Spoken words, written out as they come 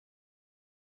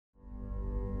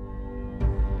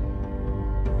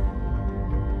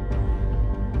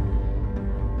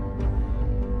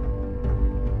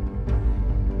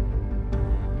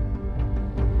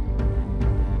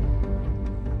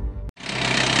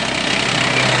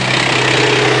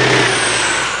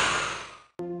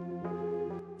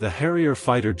The Harrier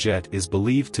fighter jet is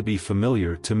believed to be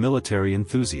familiar to military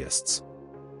enthusiasts.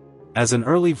 As an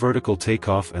early vertical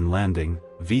takeoff and landing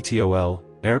 (VTOL)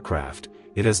 aircraft,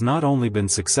 it has not only been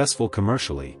successful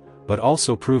commercially, but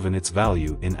also proven its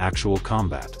value in actual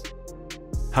combat.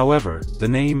 However, the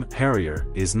name Harrier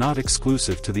is not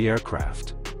exclusive to the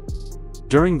aircraft.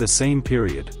 During the same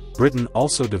period, Britain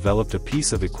also developed a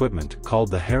piece of equipment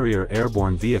called the Harrier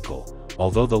Airborne Vehicle,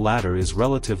 although the latter is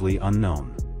relatively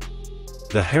unknown.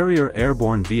 The Harrier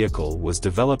Airborne Vehicle was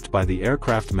developed by the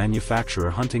aircraft manufacturer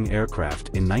Hunting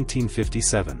Aircraft in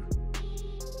 1957.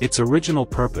 Its original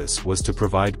purpose was to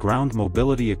provide ground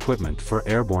mobility equipment for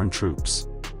airborne troops.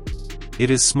 It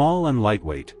is small and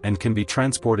lightweight and can be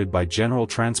transported by general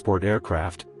transport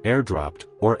aircraft, airdropped,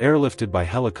 or airlifted by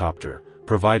helicopter,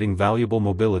 providing valuable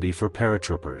mobility for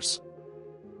paratroopers.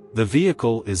 The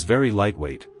vehicle is very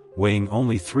lightweight, weighing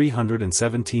only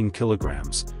 317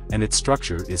 kilograms, and its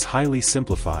structure is highly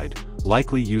simplified,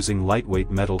 likely using lightweight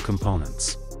metal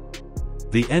components.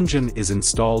 The engine is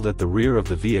installed at the rear of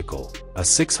the vehicle, a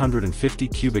 650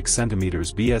 cubic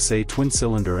centimeters BSA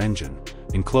twin-cylinder engine,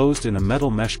 enclosed in a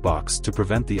metal mesh box to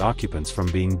prevent the occupants from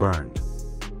being burned.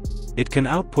 It can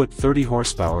output 30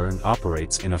 horsepower and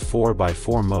operates in a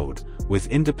 4x4 mode, with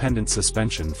independent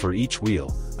suspension for each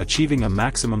wheel, achieving a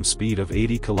maximum speed of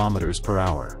 80 km per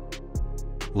hour.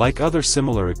 Like other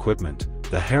similar equipment,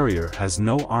 the Harrier has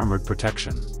no armored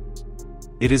protection.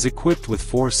 It is equipped with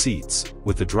 4 seats,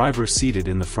 with the driver seated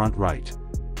in the front right.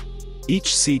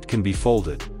 Each seat can be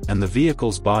folded, and the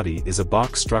vehicle's body is a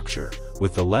box structure,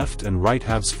 with the left and right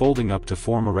halves folding up to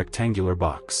form a rectangular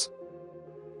box.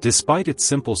 Despite its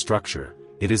simple structure,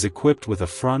 it is equipped with a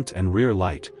front and rear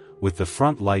light, with the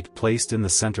front light placed in the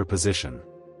center position.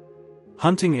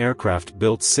 Hunting Aircraft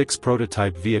built 6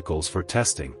 prototype vehicles for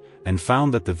testing, and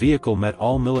found that the vehicle met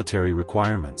all military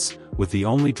requirements, with the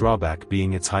only drawback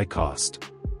being its high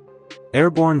cost.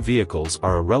 Airborne vehicles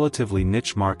are a relatively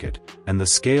niche market, and the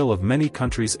scale of many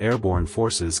countries' airborne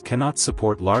forces cannot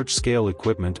support large-scale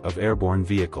equipment of airborne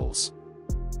vehicles.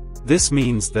 This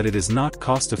means that it is not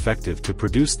cost-effective to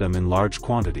produce them in large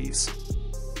quantities.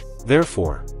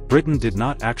 Therefore, Britain did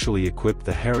not actually equip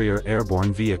the Harrier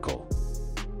Airborne Vehicle.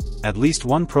 At least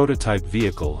one prototype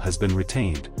vehicle has been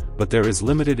retained, but there is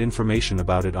limited information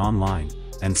about it online,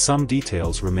 and some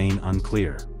details remain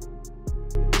unclear.